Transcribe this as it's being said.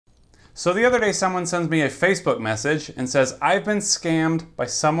So the other day someone sends me a Facebook message and says, I've been scammed by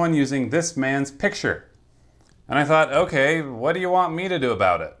someone using this man's picture. And I thought, okay, what do you want me to do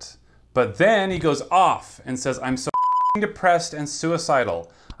about it? But then he goes off and says, I'm so depressed and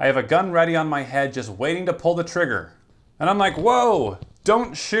suicidal. I have a gun ready on my head just waiting to pull the trigger. And I'm like, whoa,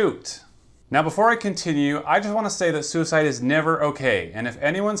 don't shoot. Now before I continue, I just want to say that suicide is never okay. And if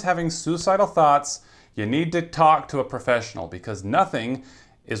anyone's having suicidal thoughts, you need to talk to a professional because nothing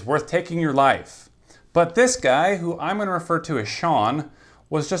is worth taking your life. But this guy, who I'm going to refer to as Sean,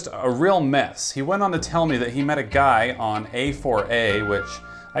 was just a real mess. He went on to tell me that he met a guy on A4A, which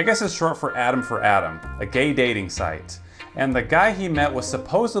I guess is short for Adam, a gay dating site. And the guy he met was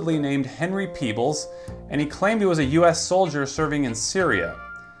supposedly named Henry Peebles, and he claimed he was a US soldier serving in Syria.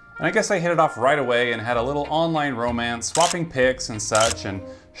 And I guess they hit it off right away and had a little online romance, swapping pics and such, and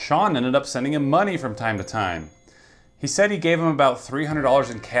Sean ended up sending him money from time to time. He said he gave him about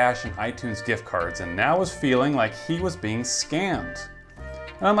 $300 in cash and iTunes gift cards, and now was feeling like he was being scammed.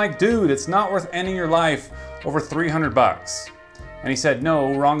 And I'm like, dude, it's not worth ending your life over 300 bucks. And he said,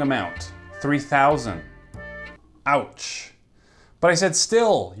 no, wrong amount, 3,000. Ouch. But I said,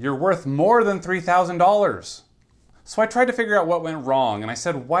 still, you're worth more than $3,000. So I tried to figure out what went wrong, and I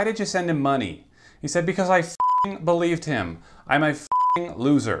said, why did you send him money? He said, because I f***ing believed him. I'm a f***ing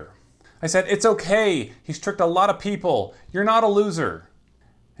loser. I said, it's okay. He's tricked a lot of people. You're not a loser.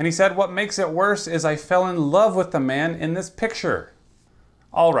 And he said, what makes it worse is I fell in love with the man in this picture.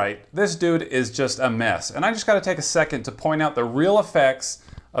 All right, this dude is just a mess. And I just got to take a second to point out the real effects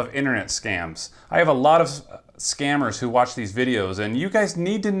of internet scams. I have a lot of scammers who watch these videos, and you guys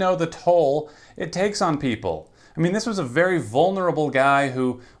need to know the toll it takes on people. I mean, this was a very vulnerable guy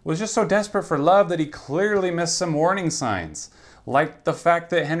who was just so desperate for love that he clearly missed some warning signs. Like the fact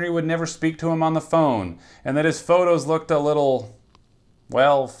that Henry would never speak to him on the phone, and that his photos looked a little,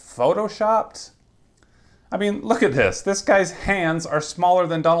 well, photoshopped? I mean, look at this. This guy's hands are smaller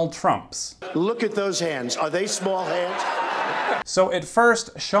than Donald Trump's. Look at those hands. Are they small hands? So at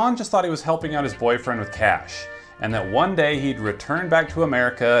first, Sean just thought he was helping out his boyfriend with cash, and that one day he'd return back to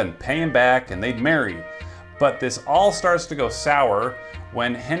America and pay him back and they'd marry. But this all starts to go sour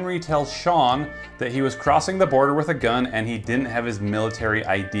when Henry tells Sean that he was crossing the border with a gun and he didn't have his military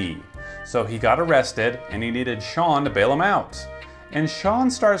ID. So he got arrested and he needed Sean to bail him out. And Sean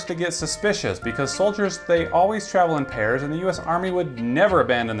starts to get suspicious because soldiers, they always travel in pairs and the US Army would never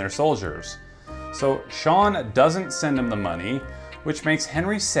abandon their soldiers. So Sean doesn't send him the money, which makes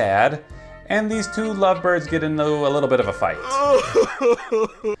Henry sad, and these two lovebirds get into a little bit of a fight.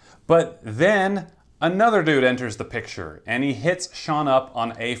 But then another dude enters the picture and he hits Sean up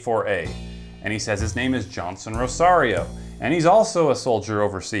on A4A. And he says his name is Johnson Rosario, and he's also a soldier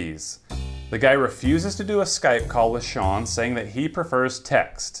overseas. The guy refuses to do a Skype call with Sean, saying that he prefers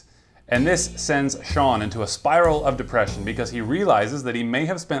text. And this sends Sean into a spiral of depression because he realizes that he may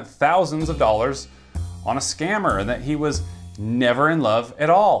have spent thousands of dollars on a scammer and that he was never in love at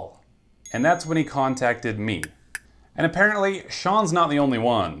all. And that's when he contacted me. And apparently, Sean's not the only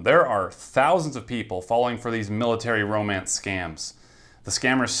one. There are thousands of people falling for these military romance scams. The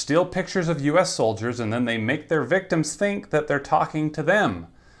scammers steal pictures of US soldiers and then they make their victims think that they're talking to them.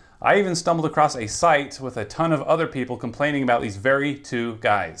 I even stumbled across a site with a ton of other people complaining about these very two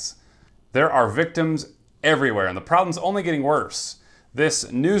guys. There are victims everywhere, and the problem's only getting worse.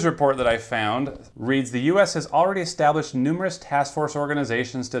 This news report that I found reads the US has already established numerous task force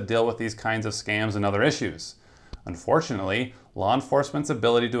organizations to deal with these kinds of scams and other issues. Unfortunately, law enforcement's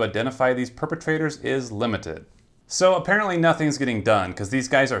ability to identify these perpetrators is limited. So apparently nothing's getting done because these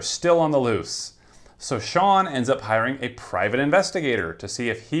guys are still on the loose. So Sean ends up hiring a private investigator to see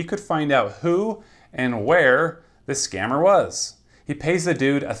if he could find out who and where this scammer was. He pays the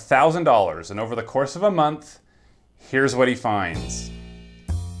dude $1,000, and over the course of a month, here's what he finds.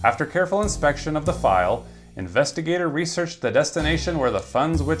 After careful inspection of the file, investigator researched the destination where the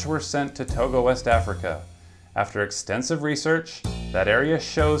funds which were sent to Togo, West Africa. After extensive research, that area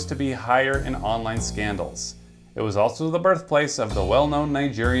shows to be higher in online scandals. It was also the birthplace of the well-known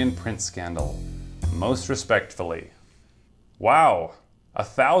Nigerian prince scandal. Most respectfully. Wow,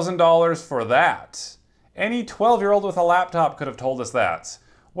 $1,000 for that. Any 12-year-old with a laptop could have told us that.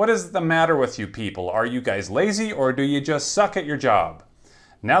 What is the matter with you people? Are you guys lazy or do you just suck at your job?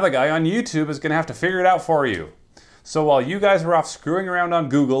 Now the guy on YouTube is gonna have to figure it out for you. So while you guys were off screwing around on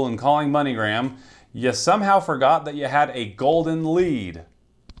Google and calling MoneyGram, you somehow forgot that you had a golden lead.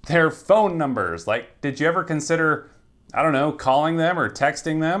 Their phone numbers. Like, did you ever consider, I don't know, calling them or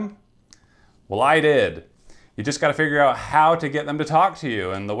texting them? Well, I did. You just got to figure out how to get them to talk to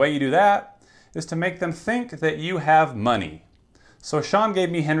you, and the way you do that is to make them think that you have money. So Sean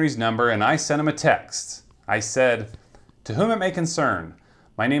gave me Henry's number and I sent him a text. I said, "To whom it may concern,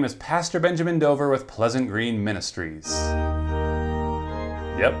 my name is Pastor Benjamin Dover with Pleasant Green Ministries."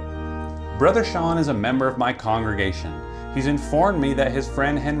 Yep. Brother Sean is a member of my congregation. He's informed me that his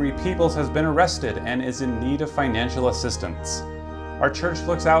friend Henry Peebles has been arrested and is in need of financial assistance. Our church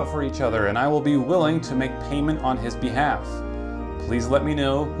looks out for each other and I will be willing to make payment on his behalf. Please let me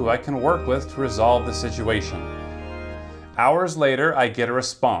know who I can work with to resolve the situation. Hours later, I get a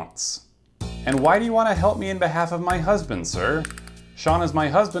response. "And why do you want to help me in behalf of my husband, sir? Sean is my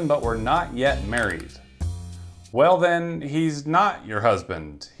husband, but we're not yet married." "Well then, he's not your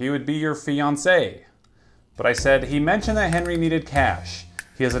husband. He would be your fiancé." But I said, "He mentioned that Henry needed cash.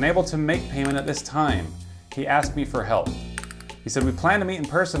 He is unable to make payment at this time. He asked me for help." He said, "We planned to meet in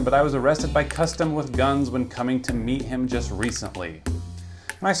person, but I was arrested by custom with guns when coming to meet him just recently."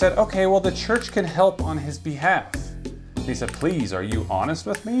 And I said, "Okay, well the church can help on his behalf." And he said, "Please, are you honest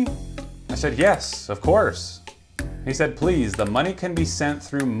with me?" I said, "Yes, of course." He said, "Please, the money can be sent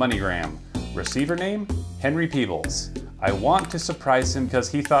through MoneyGram. Receiver name, Henry Peebles. I want to surprise him because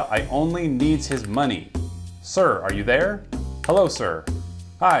he thought I only needs his money. Sir, are you there? Hello, sir.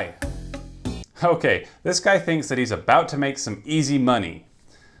 Hi." Okay, this guy thinks that he's about to make some easy money.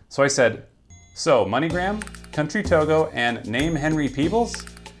 So I said, "So, MoneyGram, country Togo, and name Henry Peebles?"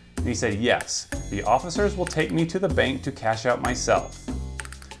 And he said, "Yes, the officers will take me to the bank to cash out myself."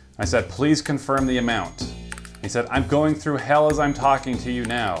 I said, "Please confirm the amount." He said, "I'm going through hell as I'm talking to you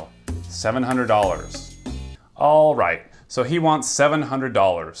now. $700. All right, so he wants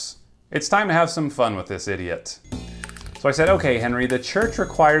 $700. It's time to have some fun with this idiot. So I said, "Okay, Henry, the church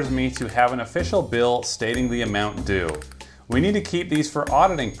requires me to have an official bill stating the amount due. We need to keep these for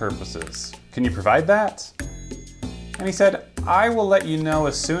auditing purposes. Can you provide that?" And he said, "I will let you know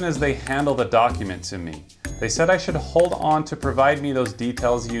as soon as they handle the document to me. They said I should hold on to provide me those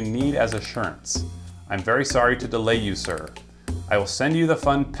details you need as assurance. I'm very sorry to delay you, sir. I will send you the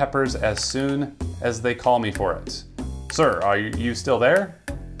fund peppers as soon as they call me for it. Sir, are you still there?"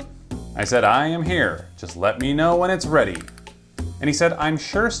 I said, "I am here. Just let me know when it's ready." And he said, "I'm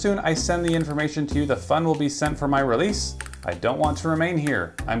sure soon I send the information to you, the fund will be sent for my release. I don't want to remain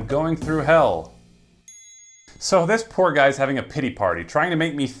here. I'm going through hell." So this poor guy's having a pity party, trying to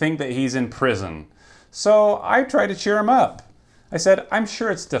make me think that he's in prison. So I tried to cheer him up. I said, "I'm sure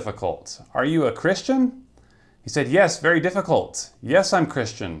it's difficult. Are you a Christian?" He said, "Yes, very difficult. Yes, I'm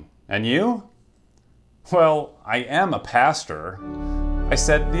Christian. And you?" "Well, I am a pastor." I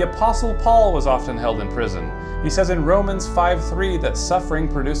said, "The Apostle Paul was often held in prison. He says in Romans 5:3 that suffering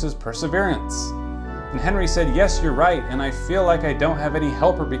produces perseverance." And Henry said, "Yes, you're right, and I feel like I don't have any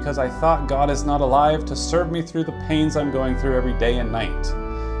helper because I thought God is not alive to serve me through the pains I'm going through every day and night.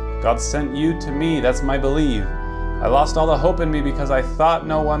 God sent you to me, that's my belief. I lost all the hope in me because I thought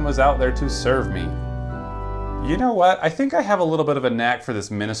no one was out there to serve me." You know what? I think I have a little bit of a knack for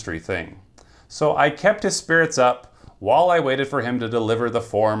this ministry thing. So I kept his spirits up while I waited for him to deliver the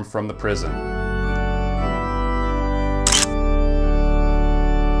form from the prison.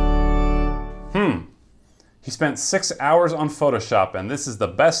 He spent 6 hours on Photoshop and this is the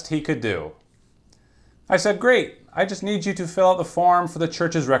best he could do. I said, "Great, I just need you to fill out the form for the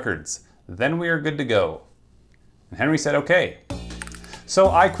church's records. Then we are good to go." And Henry said, "Okay." So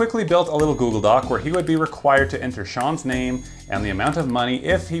I quickly built a little Google Doc where he would be required to enter Sean's name and the amount of money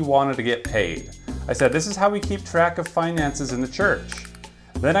if he wanted to get paid. I said, "This is how we keep track of finances in the church."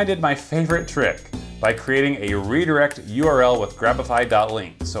 Then I did my favorite trick by creating a redirect URL with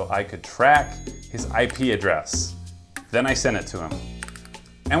grabify.link so I could track his IP address. Then I sent it to him.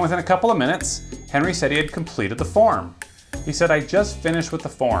 And within a couple of minutes, Henry said he had completed the form. He said, "I just finished with the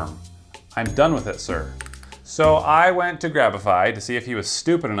form. I'm done with it, sir." So I went to Grabify to see if he was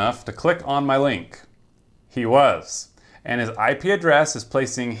stupid enough to click on my link. He was. And his IP address is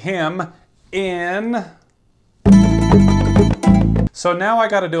placing him in... So now I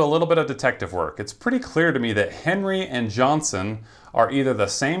got to do a little bit of detective work. It's pretty clear to me that Henry and Johnson are either the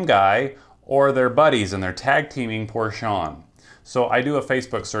same guy or they're buddies and they're tag teaming poor Sean. So I do a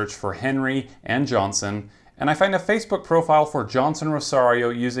Facebook search for Henry and Johnson and I find a Facebook profile for Johnson Rosario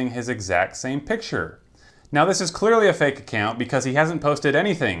using his exact same picture. Now this is clearly a fake account because he hasn't posted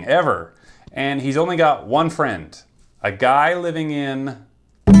anything ever and he's only got one friend, a guy living in...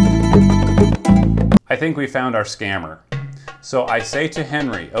 I think we found our scammer. So I say to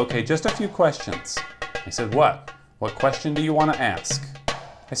Henry, "Okay, just a few questions." He said, "What? What question do you want to ask?"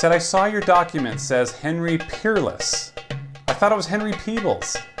 I said, "I saw your document says Henry Peerless. I thought it was Henry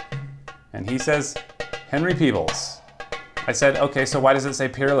Peebles." And he says, "Henry Peebles." I said, "Okay, so why does it say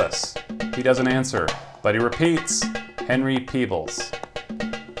Peerless?" He doesn't answer, but he repeats, Henry Peebles.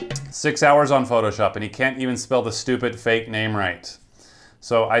 6 hours on Photoshop and he can't even spell the stupid fake name right.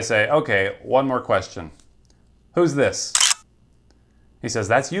 So I say, okay, one more question. Who's this? He says,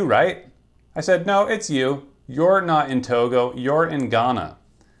 that's you, right? I said, no, it's you. You're not in Togo, you're in Ghana.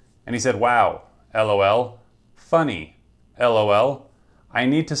 And he said, wow, LOL. Funny, LOL. I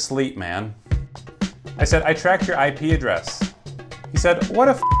need to sleep, man. I said, I tracked your IP address. He said, what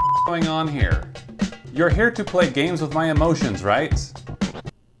the f is going on here? You're here to play games with my emotions, right?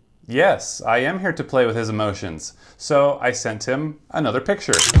 Yes, I am here to play with his emotions. So I sent him another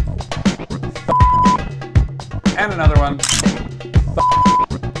picture. And another one.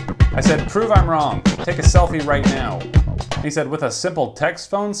 I said, prove I'm wrong. Take a selfie right now. He said, with a simple text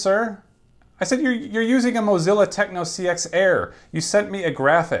phone, sir? I said, you're using a Mozilla Techno CX Air. You sent me a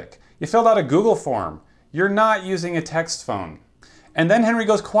graphic. You filled out a Google form. You're not using a text phone. And then Henry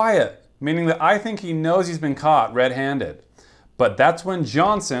goes quiet, meaning that I think he knows he's been caught red-handed. But that's when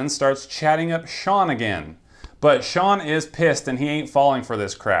Johnson starts chatting up Sean again. But Sean is pissed and he ain't falling for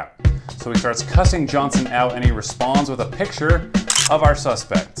this crap. So he starts cussing Johnson out and he responds with a picture of our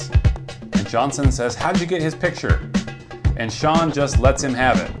suspect. And Johnson says, how'd you get his picture? And Sean just lets him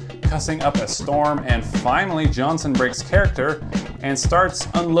have it, cussing up a storm, and finally Johnson breaks character and starts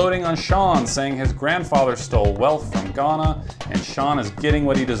unloading on Sean, saying his grandfather stole wealth from Ghana and Sean is getting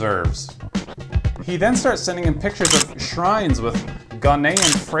what he deserves. He then starts sending him pictures of shrines with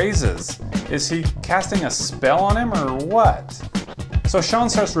Ghanaian phrases. Is he casting a spell on him or what? So Sean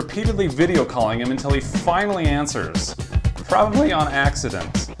starts repeatedly video calling him until he finally answers, probably on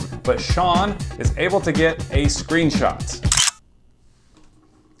accident. But Sean is able to get a screenshot.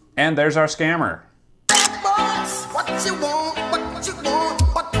 And there's our scammer.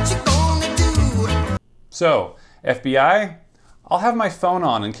 So, FBI, I'll have my phone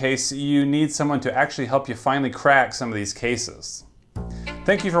on in case you need someone to actually help you finally crack some of these cases.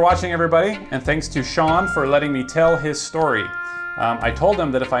 Thank you for watching, everybody, and thanks to Sean for letting me tell his story. I told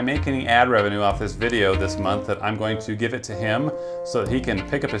him that if I make any ad revenue off this video this month, that I'm going to give it to him so that he can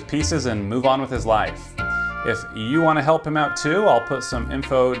pick up his pieces and move on with his life. If you want to help him out too, I'll put some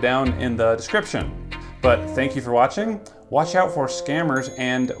info down in the description. But thank you for watching. Watch out for scammers,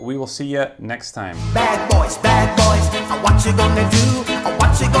 and we will see you next time. Bad boys, what you gonna do?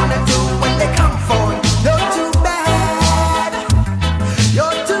 What you gonna